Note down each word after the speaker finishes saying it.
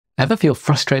Ever feel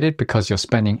frustrated because you're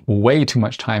spending way too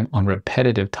much time on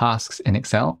repetitive tasks in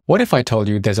Excel? What if I told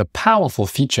you there's a powerful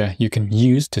feature you can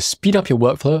use to speed up your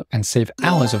workflow and save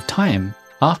hours of time?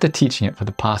 After teaching it for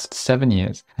the past 7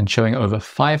 years and showing over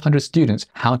 500 students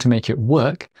how to make it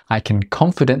work, I can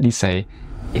confidently say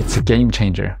it's a game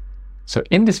changer. So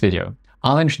in this video,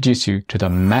 I'll introduce you to the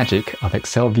magic of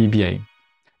Excel VBA.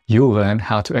 You'll learn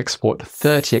how to export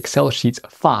 30 Excel sheets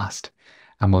fast,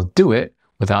 and we'll do it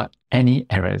without any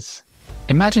errors.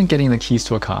 Imagine getting the keys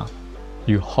to a car.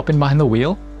 You hop in behind the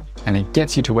wheel and it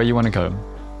gets you to where you want to go.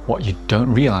 What you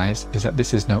don't realize is that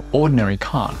this is no ordinary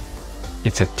car.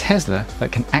 It's a Tesla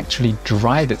that can actually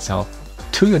drive itself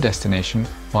to your destination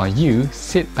while you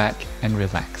sit back and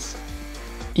relax.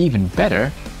 Even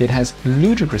better, it has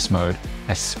ludicrous mode,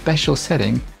 a special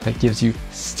setting that gives you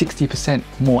 60%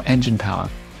 more engine power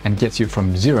and gets you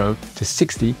from 0 to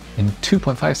 60 in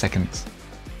 2.5 seconds.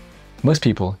 Most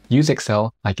people use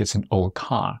Excel like it's an old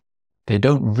car. They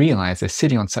don't realize they're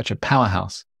sitting on such a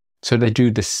powerhouse, so they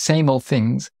do the same old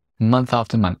things month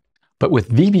after month. But with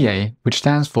VBA, which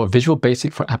stands for Visual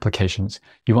Basic for Applications,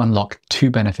 you unlock two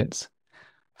benefits.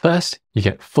 First, you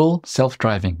get full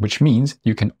self-driving, which means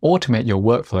you can automate your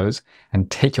workflows and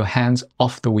take your hands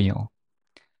off the wheel.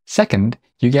 Second,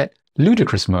 you get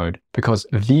ludicrous mode because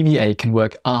VBA can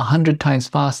work 100 times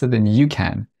faster than you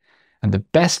can. And the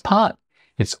best part,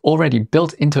 it's already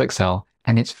built into Excel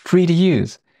and it's free to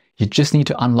use. You just need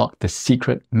to unlock the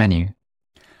secret menu.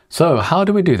 So how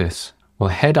do we do this? We'll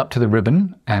head up to the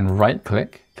ribbon and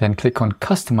right-click, then click on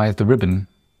Customize the ribbon.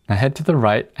 Now head to the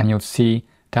right and you'll see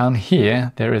down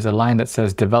here there is a line that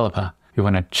says Developer. We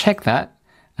want to check that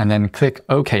and then click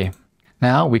OK.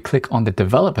 Now we click on the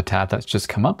Developer tab that's just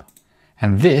come up,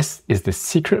 and this is the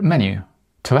secret menu.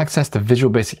 To access the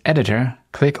Visual Basic Editor,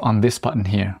 click on this button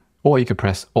here, or you could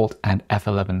press Alt and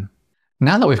F11.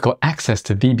 Now that we've got access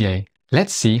to VBA,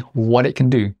 let's see what it can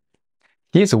do.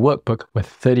 Here's a workbook with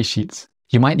 30 sheets.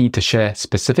 You might need to share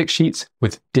specific sheets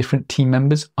with different team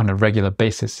members on a regular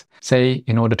basis, say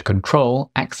in order to control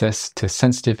access to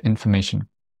sensitive information.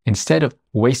 Instead of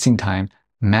wasting time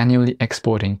manually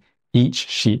exporting each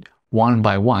sheet one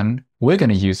by one, we're going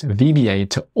to use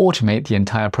VBA to automate the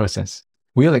entire process.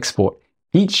 We'll export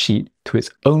each sheet to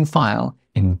its own file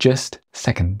in just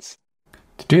seconds.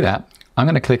 To do that, I'm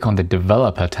going to click on the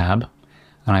Developer tab,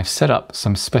 and I've set up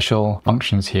some special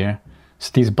functions here.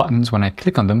 So these buttons, when I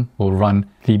click on them, will run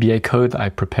VBA code that I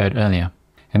prepared earlier.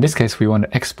 In this case, we want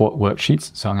to export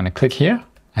worksheets, so I'm going to click here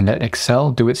and let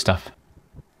Excel do its stuff.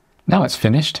 Now it's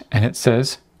finished, and it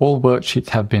says all worksheets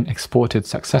have been exported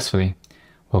successfully.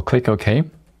 We'll click OK,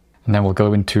 and then we'll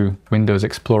go into Windows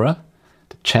Explorer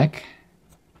to check.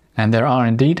 And there are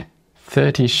indeed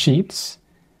 30 sheets.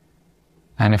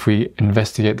 And if we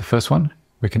investigate the first one,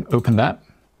 we can open that.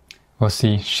 We'll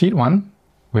see sheet 1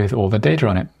 with all the data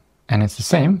on it. And it's the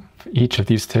same for each of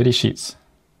these 30 sheets.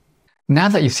 Now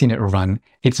that you've seen it run,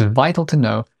 it's vital to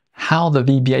know how the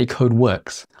VBA code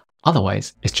works.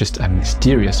 Otherwise, it's just a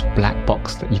mysterious black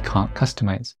box that you can't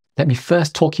customize. Let me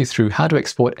first talk you through how to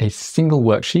export a single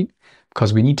worksheet,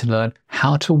 because we need to learn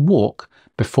how to walk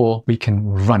before we can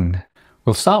run.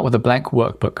 We'll start with a blank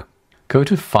workbook. Go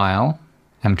to File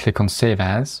and click on Save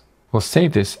As. We'll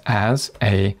save this as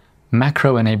a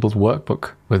macro-enabled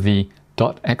workbook with the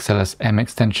 .xlsm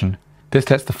extension. This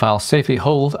lets the file safely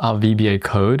hold our VBA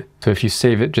code, so if you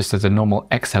save it just as a normal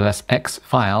XLSX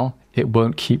file, it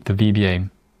won't keep the VBA.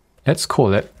 Let's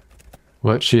call it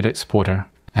Worksheet Exporter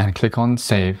and click on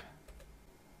Save.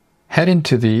 Head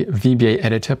into the VBA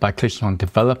editor by clicking on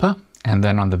Developer and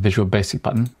then on the Visual Basic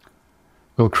button.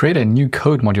 We'll create a new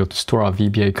code module to store our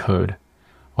VBA code.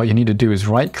 What you need to do is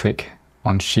right-click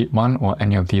on Sheet 1 or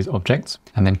any of these objects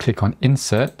and then click on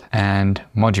Insert and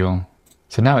Module.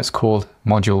 So now it's called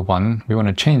Module 1. We want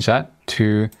to change that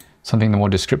to something more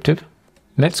descriptive.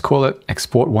 Let's call it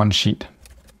Export 1 Sheet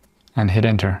and hit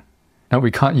Enter. Now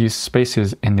we can't use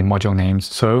spaces in the module names,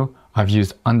 so I've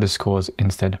used underscores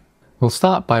instead. We'll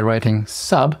start by writing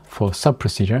sub for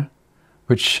sub-procedure,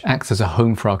 which acts as a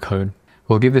home for our code.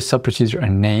 We'll give this sub-procedure a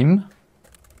name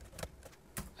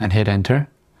and hit Enter.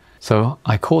 So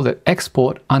I called it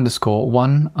export underscore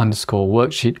 1 underscore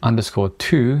worksheet underscore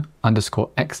 2 underscore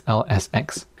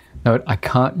XLSX. Note, I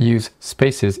can't use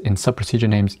spaces in sub-procedure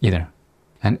names either.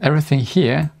 And everything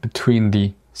here between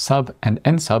the sub and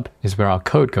end sub is where our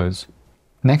code goes.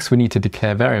 Next, we need to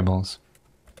declare variables.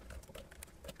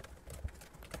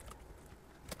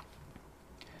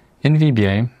 In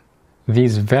VBA,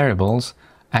 these variables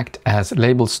act as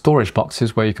labeled storage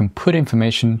boxes where you can put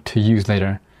information to use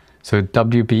later. So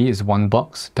WB is one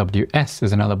box, WS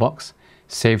is another box,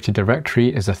 save to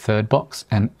directory is a third box,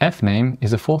 and fname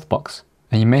is a fourth box.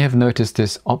 And you may have noticed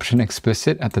this option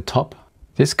explicit at the top.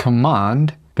 This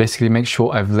command basically makes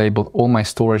sure I've labeled all my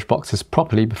storage boxes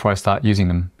properly before I start using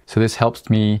them. So this helps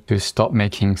me to stop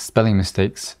making spelling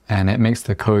mistakes, and it makes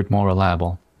the code more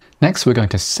reliable. Next, we're going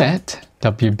to set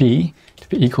WB to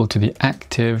be equal to the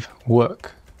active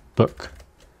workbook.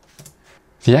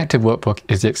 The active workbook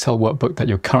is the Excel workbook that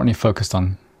you're currently focused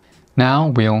on. Now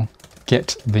we'll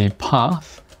get the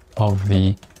path of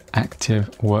the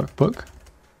active workbook.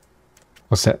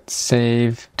 We'll set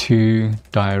save to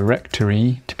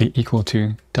directory to be equal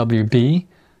to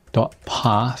wb.path,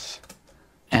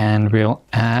 and we'll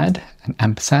add an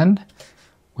ampersand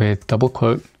with double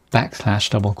quote, backslash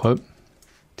double quote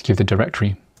to give the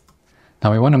directory.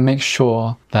 Now we want to make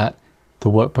sure that the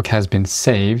workbook has been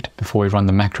saved before we run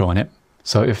the macro on it.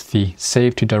 So if the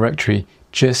save to directory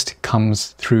just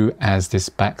comes through as this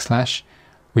backslash,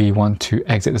 we want to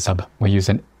exit the sub. We use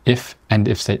an if and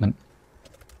if statement.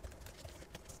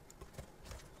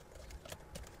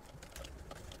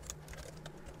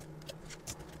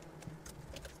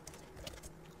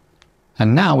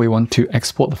 And now we want to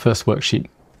export the first worksheet.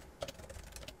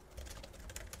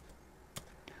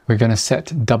 We're going to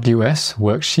set WS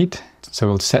worksheet. So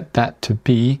we'll set that to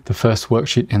be the first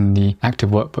worksheet in the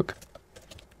active workbook.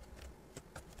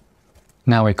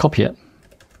 Now we copy it,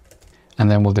 and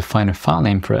then we'll define a file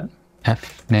name for it.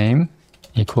 fname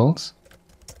equals.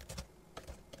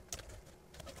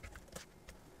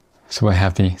 So we'll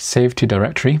have the save to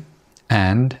directory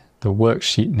and the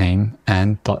worksheet name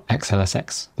and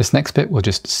 .xlsx. This next bit, we'll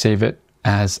just save it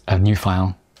as a new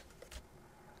file.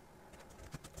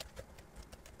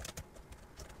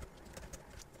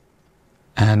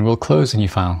 And we'll close the new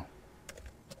file.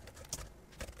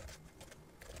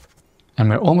 And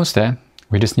we're almost there.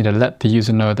 We just need to let the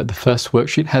user know that the first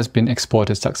worksheet has been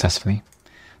exported successfully.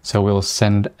 So we'll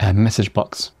send a message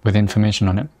box with information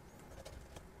on it.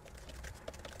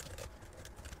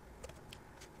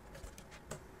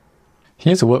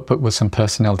 Here's a workbook with some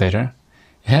personnel data.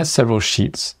 It has several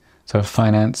sheets, so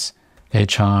finance,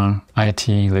 HR, IT,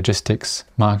 logistics,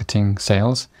 marketing,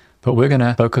 sales. But we're going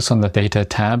to focus on the data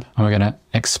tab, and we're going to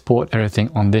export everything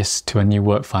on this to a new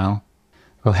work file.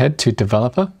 We'll head to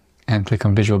developer and click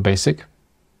on Visual Basic.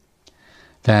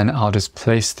 Then I'll just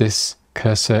place this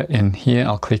cursor in here.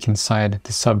 I'll click inside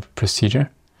the sub procedure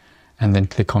and then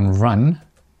click on Run.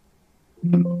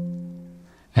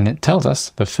 And it tells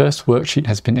us the first worksheet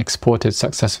has been exported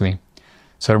successfully.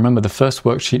 So remember, the first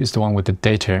worksheet is the one with the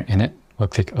data in it. We'll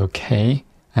click OK.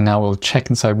 And now we'll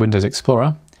check inside Windows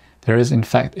Explorer. There is in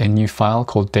fact a new file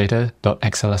called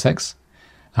data.xlsx,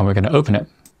 and we're going to open it.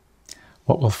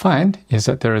 What we'll find is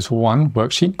that there is one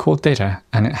worksheet called data,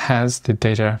 and it has the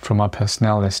data from our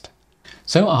personnel list.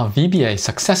 So our VBA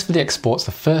successfully exports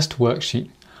the first worksheet.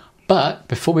 But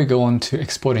before we go on to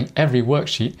exporting every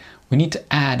worksheet, we need to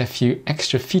add a few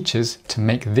extra features to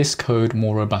make this code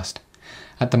more robust.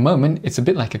 At the moment, it's a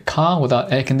bit like a car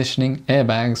without air conditioning,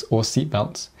 airbags, or seat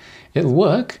belts. It'll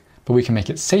work, but we can make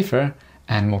it safer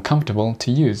and more comfortable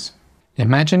to use.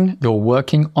 Imagine you're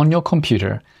working on your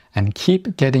computer and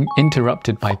keep getting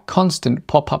interrupted by constant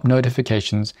pop-up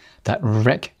notifications that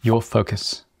wreck your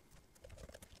focus.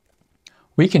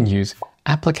 We can use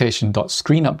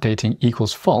application.screenUpdating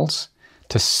equals false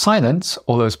to silence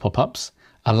all those pop-ups,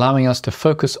 allowing us to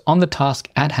focus on the task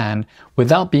at hand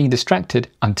without being distracted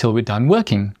until we're done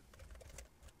working.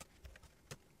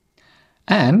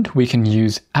 And we can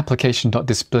use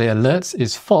application.displayAlerts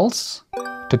is false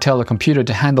to tell the computer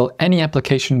to handle any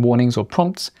application warnings or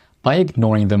prompts by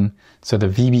ignoring them, so the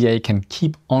VBA can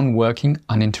keep on working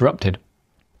uninterrupted.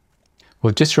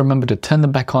 We'll just remember to turn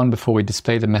them back on before we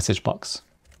display the message box.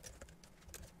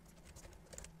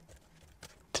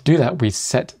 To do that, we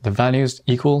set the values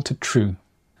equal to true.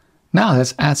 Now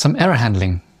let's add some error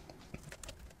handling.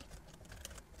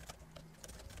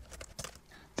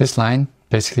 This line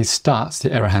basically starts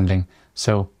the error handling.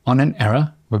 So on an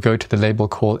error, we'll go to the label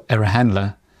called error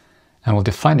handler, and we'll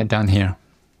define it down here.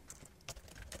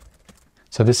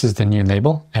 So this is the new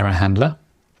label, error handler.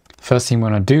 First thing we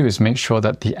want to do is make sure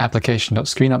that the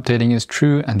application.screenUpdating is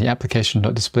true and the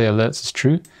application.displayAlerts is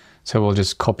true. So we'll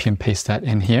just copy and paste that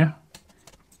in here,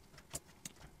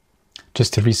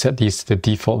 just to reset these to the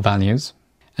default values.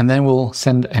 And then we'll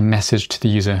send a message to the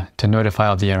user to notify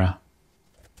of the error.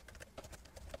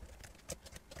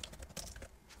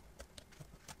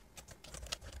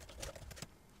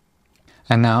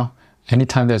 And now,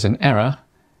 anytime there's an error,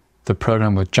 the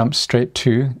program will jump straight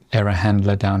to error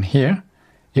handler down here.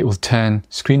 It will turn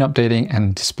screen updating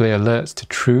and display alerts to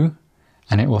true,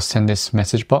 and it will send this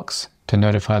message box to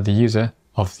notify the user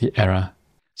of the error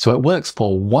So it works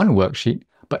for one worksheet,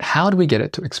 but how do we get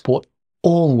it to export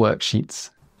all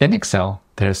worksheets? In Excel,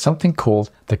 there is something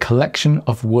called the collection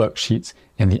of worksheets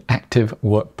in the active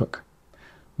workbook.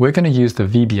 We're going to use the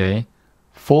VBA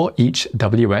for each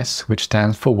WS, which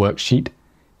stands for worksheet,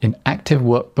 in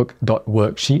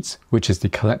activeworkbook.worksheets, which is the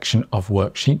collection of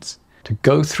worksheets, to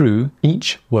go through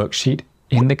each worksheet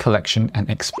in the collection and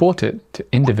export it to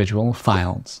individual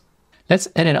files. Let's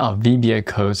edit our VBA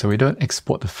code so we don't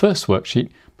export the first worksheet,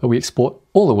 but we export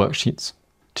all the worksheets.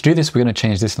 To do this, we're going to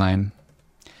change this line.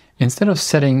 Instead of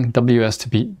setting WS to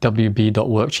be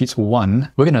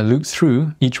wb.worksheets1, we're going to loop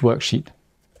through each worksheet.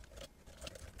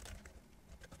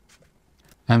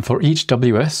 And for each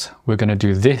WS, we're going to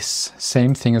do this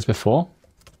same thing as before.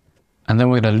 And then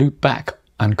we're going to loop back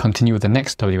and continue with the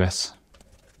next WS.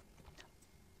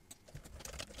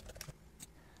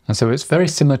 And so it's very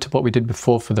similar to what we did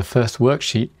before for the first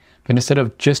worksheet, but instead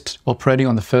of just operating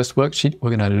on the first worksheet,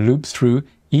 we're going to loop through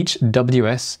each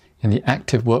WS in the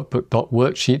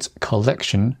activeworkbook.worksheets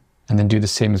collection and then do the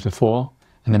same as before,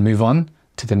 and then move on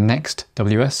to the next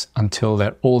WS until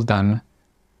they're all done.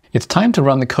 It's time to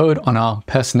run the code on our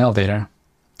personnel data.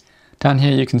 Down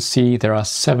here you can see there are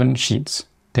 7 sheets: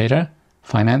 data,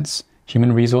 finance,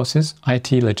 human resources,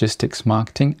 IT, logistics,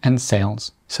 marketing, and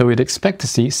sales. So we'd expect to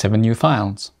see 7 new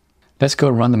files. Let's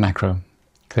go run the macro.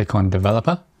 Click on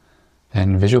Developer,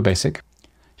 then Visual Basic.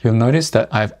 You'll notice that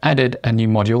I've added a new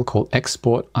module called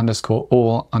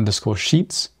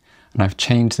export_all_sheets, and I've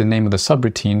changed the name of the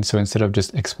subroutine, so instead of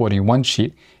just exporting one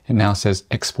sheet, it now says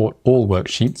export all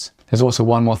worksheets. There's also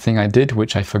one more thing I did,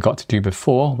 which I forgot to do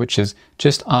before, which is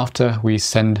just after we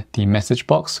send the message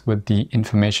box with the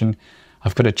information,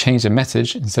 I've got to change the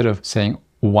message. Instead of saying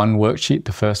one worksheet,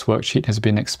 the first worksheet has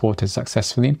been exported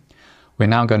successfully, we're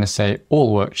now going to say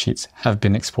all worksheets have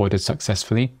been exported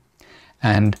successfully.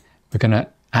 And we're going to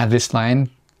add this line,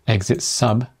 exit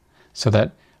sub, so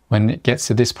that when it gets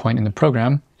to this point in the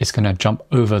program, it's going to jump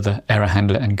over the error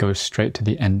handler and go straight to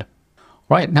the end.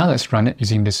 Right, now let's run it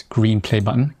using this green play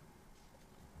button.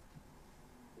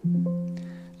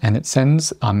 And it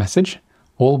sends our message,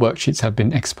 all worksheets have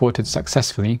been exported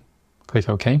successfully. Click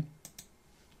OK.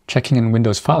 Checking in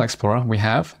Windows File Explorer, we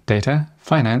have data,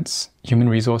 finance, human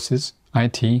resources,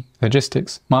 IT,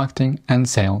 logistics, marketing, and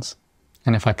sales.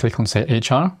 And if I click on, say,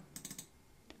 HR,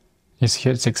 you see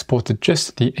it's exported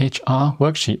just the HR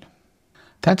worksheet.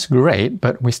 That's great,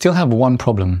 but we still have one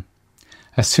problem.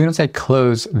 As soon as I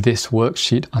close this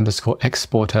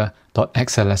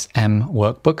worksheet_exporter.xlsm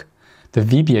workbook, the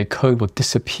VBA code will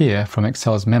disappear from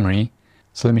Excel's memory.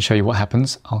 So let me show you what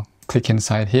happens. I'll click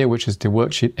inside here, which is the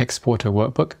worksheet exporter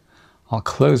workbook. I'll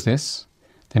close this,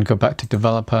 then go back to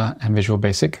Developer and Visual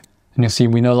Basic. And you'll see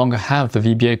we no longer have the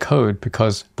VBA code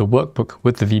because the workbook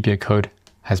with the VBA code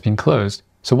has been closed.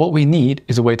 So what we need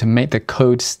is a way to make the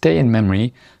code stay in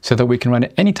memory so that we can run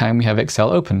it anytime we have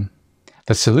Excel open.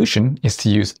 The solution is to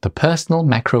use the personal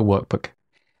macro workbook.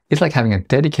 It's like having a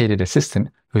dedicated assistant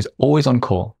who is always on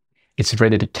call. It's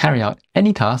ready to carry out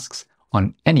any tasks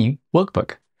on any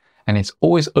workbook. And it's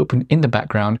always open in the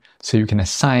background so you can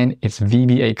assign its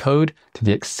VBA code to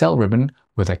the Excel ribbon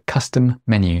with a custom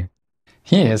menu.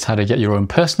 Here's how to get your own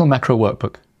personal macro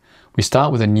workbook. We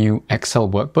start with a new Excel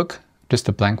workbook, just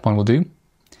a blank one will do.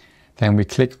 Then we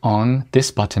click on this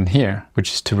button here,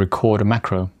 which is to record a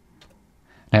macro.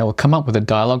 Now it will come up with a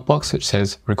dialog box which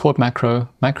says record macro,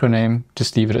 macro name,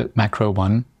 just leave it at macro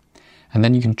 1. And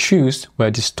then you can choose where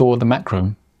to store the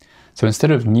macro. So instead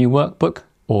of new workbook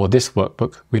or this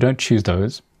workbook, we don't choose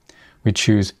those. We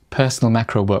choose personal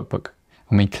macro workbook.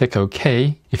 When we click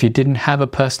OK, if you didn't have a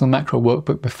personal macro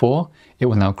workbook before, it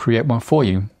will now create one for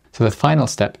you. So the final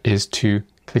step is to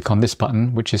click on this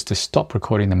button, which is to stop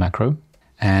recording the macro,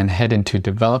 and head into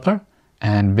Developer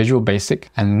and Visual Basic.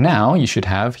 And now you should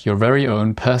have your very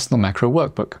own personal macro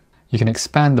workbook. You can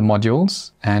expand the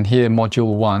modules, and here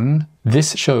module 1,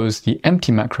 this shows the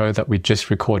empty macro that we just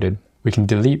recorded. We can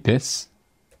delete this.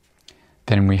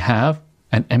 Then we have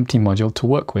an empty module to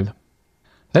work with.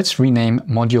 Let's rename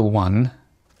module 1.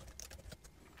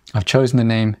 I've chosen the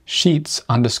name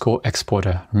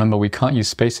sheets_exporter. Remember, we can't use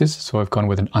spaces, so I've gone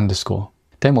with an underscore.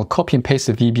 Then we'll copy and paste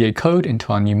the VBA code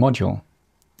into our new module.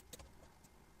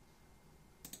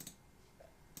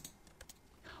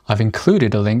 I've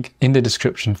included a link in the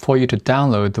description for you to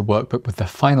download the workbook with the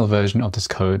final version of this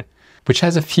code, which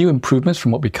has a few improvements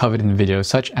from what we covered in the video,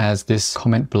 such as this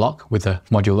comment block with a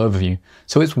module overview.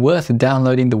 So it's worth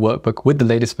downloading the workbook with the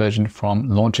latest version from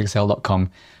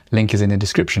launchexcel.com. Link is in the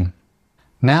description.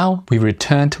 Now we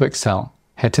return to Excel.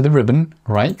 Head to the ribbon,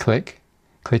 right-click,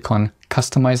 click on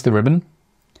Customize the ribbon,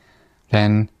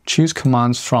 then choose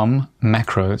Commands from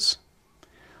Macros.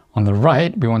 On the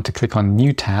right, we want to click on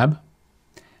New Tab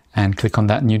and click on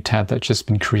that new tab that's just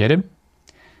been created.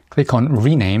 Click on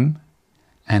Rename,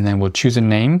 and then we'll choose a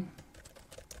name.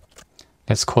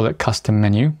 Let's call it Custom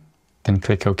Menu, then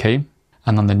click OK.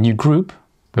 And on the new group,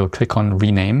 we'll click on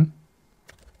Rename.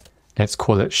 Let's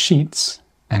call it Sheets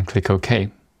and click OK.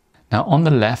 Now on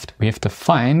the left, we have to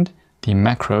find the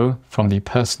macro from the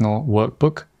personal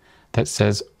workbook that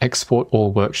says Export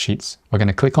All Worksheets. We're going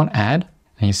to click on Add,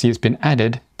 and you see it's been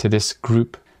added to this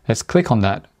group. Let's click on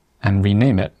that and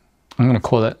rename it. I'm going to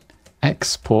call it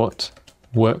Export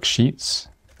Worksheets,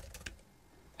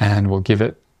 and we'll give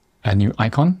it a new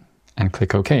icon and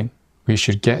click OK. We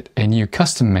should get a new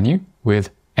custom menu with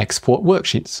Export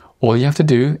Worksheets. All you have to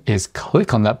do is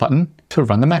click on that button to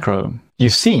run the macro.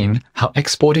 You've seen how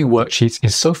exporting worksheets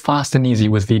is so fast and easy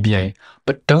with VBA,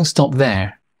 but don't stop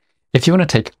there. If you want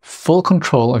to take full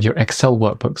control of your Excel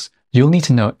workbooks, you'll need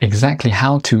to know exactly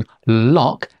how to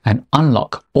lock and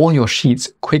unlock all your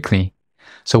sheets quickly.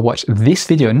 So watch this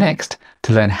video next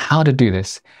to learn how to do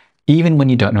this, even when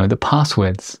you don't know the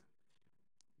passwords.